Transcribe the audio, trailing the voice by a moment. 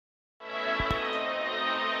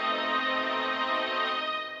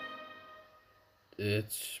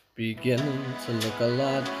It's beginning to look a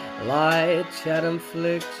lot like Chatham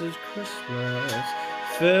Flicks' Christmas.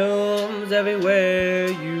 Films everywhere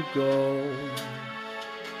you go.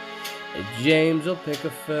 James will pick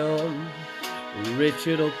a film,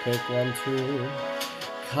 Richard will pick one too.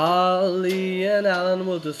 Carly and Alan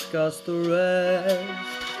will discuss the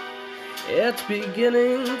rest. It's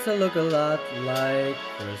beginning to look a lot like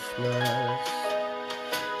Christmas.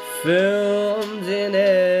 Films in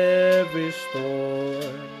every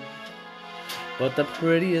store. But the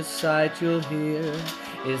prettiest sight you'll hear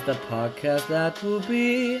is the podcast that will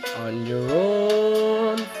be on your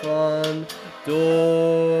own front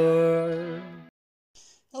door.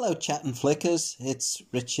 Hello, Chat and Flickers. It's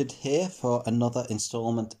Richard here for another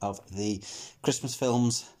instalment of the Christmas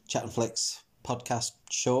Films Chat and Flicks podcast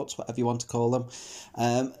shorts, whatever you want to call them.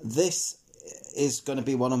 This is going to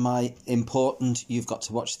be one of my important You've Got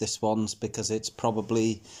to Watch This ones because it's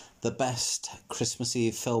probably the best Christmas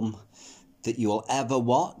Eve film that you will ever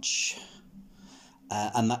watch,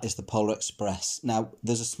 and that is The Polar Express. Now,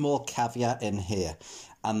 there's a small caveat in here,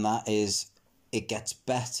 and that is it gets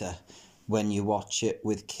better when you watch it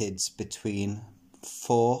with kids between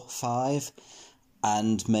 4, 5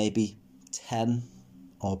 and maybe 10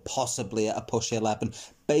 or possibly at a push 11,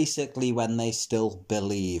 basically when they still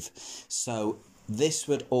believe. So this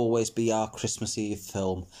would always be our Christmas Eve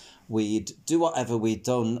film. We'd do whatever we'd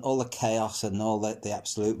done, all the chaos and all the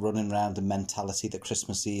absolute running around and mentality that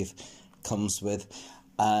Christmas Eve comes with,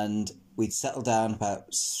 and we'd settle down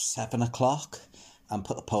about 7 o'clock and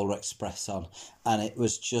put the Polar Express on, and it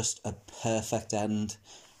was just a perfect end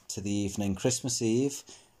to the evening. Christmas Eve,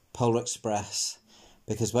 Polar Express,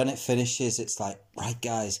 because when it finishes, it's like, right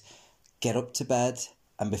guys, get up to bed,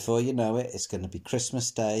 and before you know it, it's going to be Christmas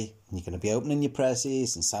Day, and you're going to be opening your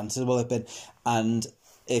presents, and Santa will have been, and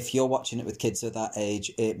if you're watching it with kids at that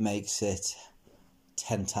age, it makes it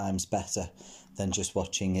 10 times better than just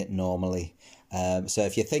watching it normally. So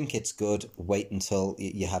if you think it's good, wait until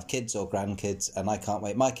you have kids or grandkids, and I can't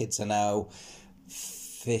wait. My kids are now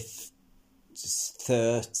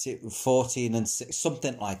 14 and 6,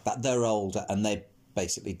 something like that. They're older and they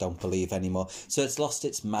basically don't believe anymore. So it's lost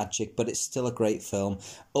its magic, but it's still a great film,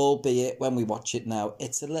 albeit when we watch it now,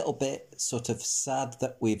 it's a little bit sort of sad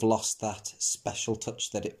that we've lost that special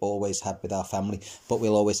touch that it always had with our family, but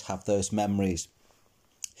we'll always have those memories.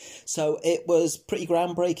 So it was pretty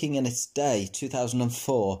groundbreaking in its day,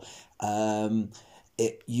 2004.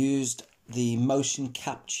 It used the motion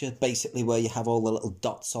capture, basically where you have all the little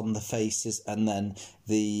dots on the faces, and then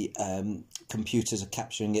the computers are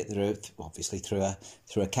capturing it through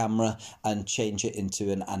a camera and change it into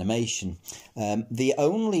an animation. The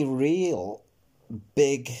only real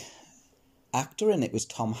big actor in it was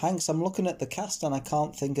Tom Hanks. I'm looking at the cast and I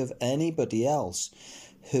can't think of anybody else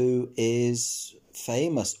who is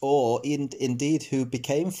famous or indeed who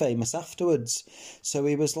became famous afterwards. So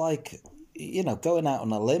he was like, going out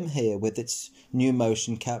on a limb here with its new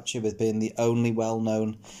motion capture, with being the only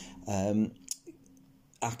well-known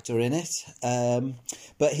actor in it.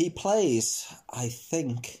 But he plays, I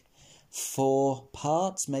think, 4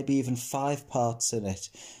 parts, maybe even 5 parts in it.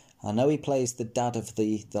 I know he plays the dad of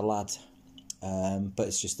the lad, but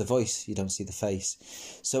it's just the voice, you don't see the face.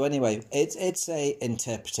 So anyway, it's a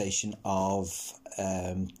interpretation of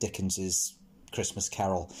Dickens's Christmas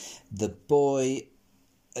Carol. The boy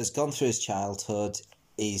has gone through his childhood,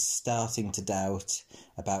 he's starting to doubt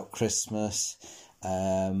about Christmas,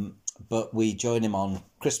 but we join him on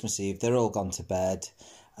Christmas Eve. They're all gone to bed.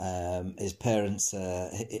 His parents,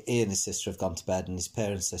 he and his sister have gone to bed, and his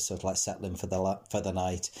parents are sort of like settling for the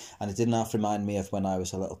night. And it didn't half remind me of when I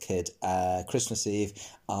was a little kid. Christmas Eve,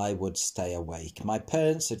 I would stay awake. My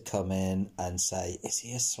parents would come in and say, "Is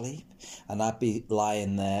he asleep?" And I'd be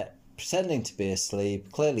lying there pretending to be asleep,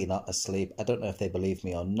 clearly not asleep. I don't know if they believe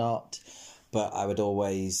me or not, but I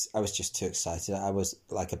was just too excited. I was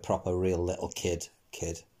like a proper real little kid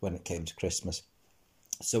when it came to Christmas.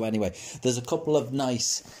 So anyway, there's a couple of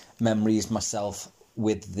nice memories myself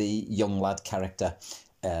with the young lad character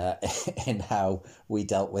in how we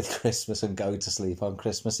dealt with Christmas and going to sleep on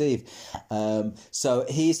Christmas Eve. So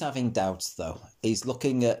he's having doubts though. He's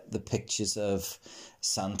looking at the pictures of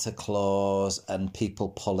Santa Claus and people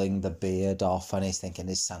pulling the beard off, and he's thinking,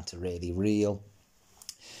 is Santa really real?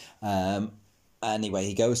 Anyway,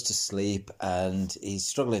 he goes to sleep and he's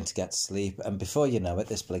struggling to get to sleep, and before you know it,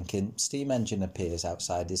 this blinking steam engine appears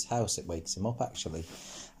outside his house. It wakes him up, actually,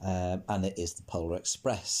 and it is the Polar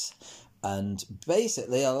Express. And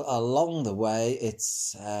basically, along the way,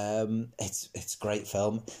 it's a great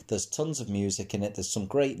film. There's tons of music in it. There's some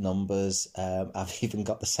great numbers. I've even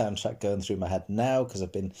got the soundtrack going through my head now because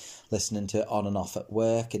I've been listening to it on and off at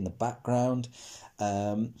work in the background.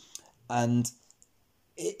 And I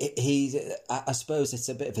suppose it's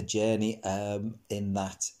a bit of a journey in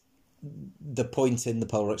that the point in the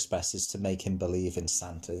Polar Express is to make him believe in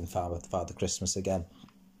Santa, in Father Christmas again.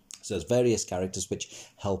 So there's various characters which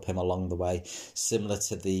help him along the way, similar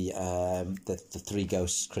to the Three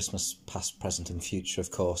Ghosts, Christmas Past, Present and Future,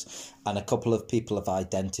 of course. And a couple of people have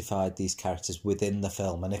identified these characters within the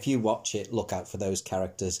film. And if you watch it, look out for those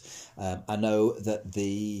characters. I know that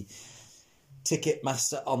the ticket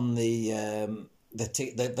master on the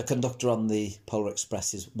conductor on the Polar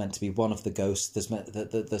Express is meant to be one of the ghosts.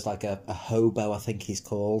 There's like a hobo, I think he's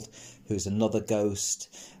called, who's another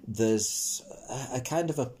ghost. There's a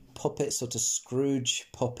kind of a puppet, sort of Scrooge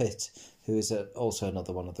puppet, who is also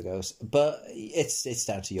another one of the ghosts. But it's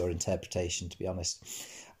down to your interpretation, to be honest.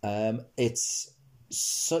 It's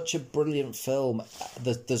such a brilliant film.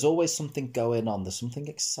 There's always something going on. There's something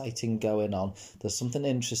exciting going on. There's something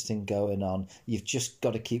interesting going on. You've just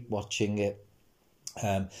got to keep watching it.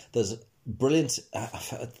 There's brilliant,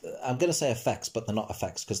 I'm going to say effects, but they're not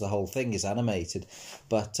effects because the whole thing is animated.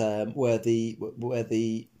 But where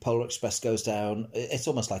the Polar Express goes down, it's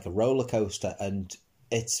almost like a roller coaster, and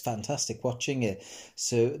it's fantastic watching it.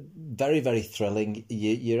 So very, very thrilling.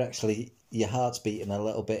 You're actually, your heart's beating a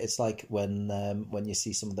little bit. It's like when you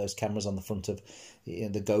see some of those cameras on the front of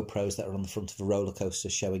the GoPros that are on the front of a roller coaster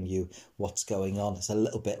showing you what's going on. It's a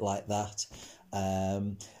little bit like that.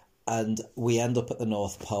 And we end up at the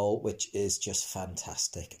North Pole, which is just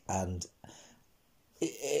fantastic. And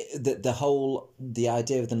the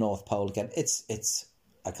idea of the North Pole again, it's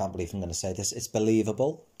I can't believe I'm going to say this. It's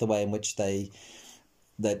believable, the way in which they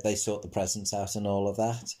sort the presents out and all of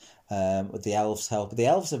that. With the elves' help, the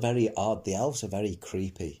elves are very odd. The elves are very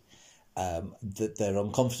creepy. They're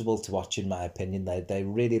uncomfortable to watch, in my opinion. They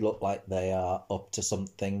really look like they are up to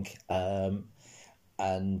something.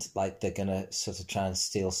 And like they're gonna sort of try and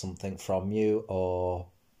steal something from you, or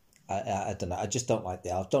I don't know. I just don't like the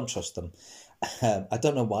elves. Don't trust them. I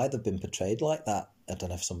don't know why they've been portrayed like that. I don't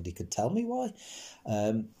know if somebody could tell me why.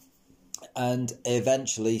 And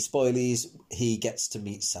eventually, spoilies, he gets to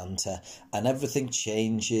meet Santa, and everything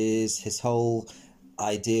changes. His whole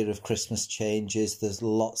idea of Christmas changes. There's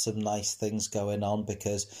lots of nice things going on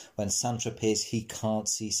because when Santa appears, he can't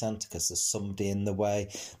see Santa because there's somebody in the way.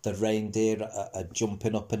 The reindeer are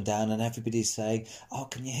jumping up and down, and everybody's saying, "Oh,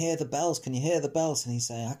 can you hear the bells? Can you hear the bells?" And he's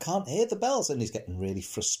saying, "I can't hear the bells," and he's getting really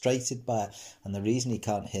frustrated by it. And the reason he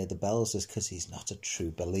can't hear the bells is because he's not a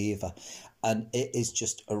true believer. And it is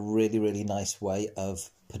just a really, really nice way of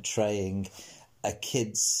portraying a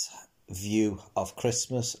kid's view of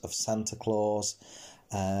Christmas, of Santa Claus,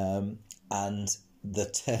 and the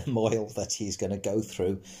turmoil that he's going to go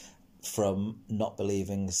through from not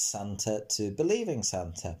believing Santa to believing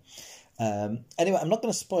Santa. Anyway, I'm not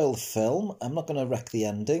going to spoil the film. I'm not going to wreck the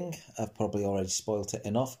ending. I've probably already spoiled it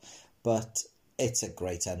enough, but it's a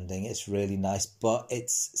great ending. It's really nice, but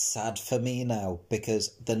it's sad for me now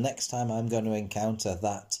because the next time I'm going to encounter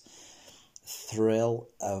that thrill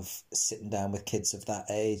of sitting down with kids of that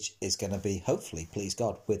age is going to be, hopefully, please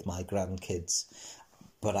God, with my grandkids.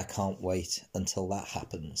 But I can't wait until that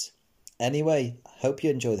happens. Anyway, hope you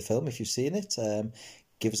enjoy the film if you've seen it.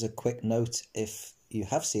 Give us a quick note if you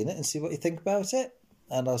have seen it and see what you think about it.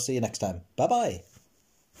 And I'll see you next time. Bye-bye.